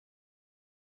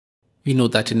We know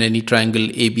that in any triangle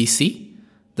ABC,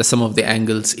 the sum of the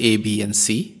angles A, B and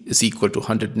C is equal to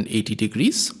 180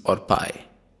 degrees or pi.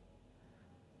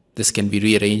 This can be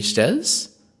rearranged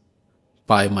as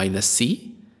pi minus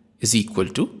C is equal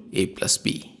to A plus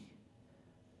B.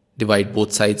 Divide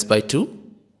both sides by 2.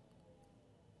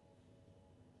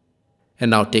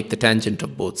 And now take the tangent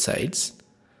of both sides.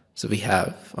 So we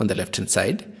have on the left hand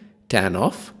side tan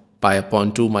of pi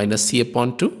upon 2 minus C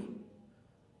upon 2.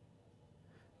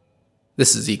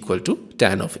 This is equal to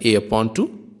tan of A upon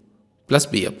 2 plus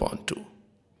B upon 2.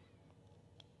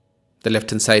 The left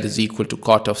hand side is equal to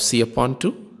cot of C upon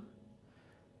 2.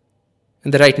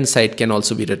 And the right hand side can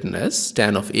also be written as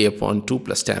tan of A upon 2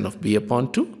 plus tan of B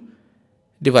upon 2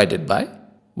 divided by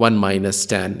 1 minus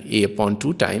tan A upon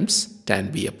 2 times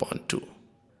tan B upon 2.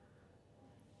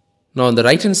 Now on the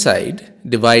right hand side,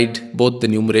 divide both the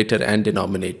numerator and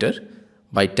denominator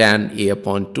by tan A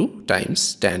upon 2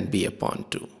 times tan B upon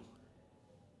 2.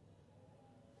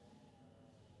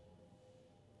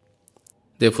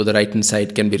 Therefore, the right hand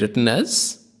side can be written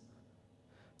as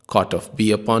cot of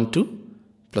B upon 2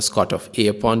 plus cot of A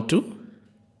upon 2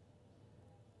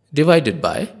 divided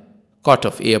by cot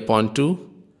of A upon 2,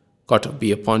 cot of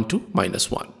B upon 2 minus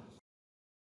 1.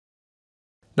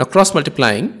 Now cross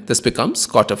multiplying, this becomes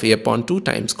cot of A upon 2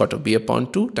 times cot of B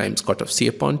upon 2 times cot of C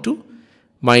upon 2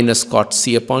 minus cot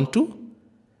C upon 2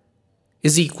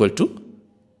 is equal to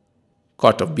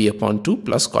cot of B upon 2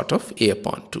 plus cot of A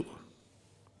upon 2.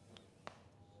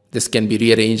 This can be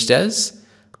rearranged as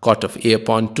cot of A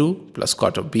upon 2 plus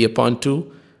cot of B upon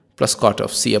 2 plus cot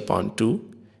of C upon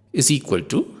 2 is equal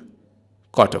to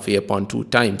cot of A upon 2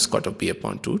 times cot of B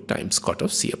upon 2 times cot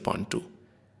of C upon 2,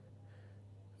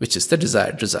 which is the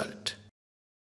desired result.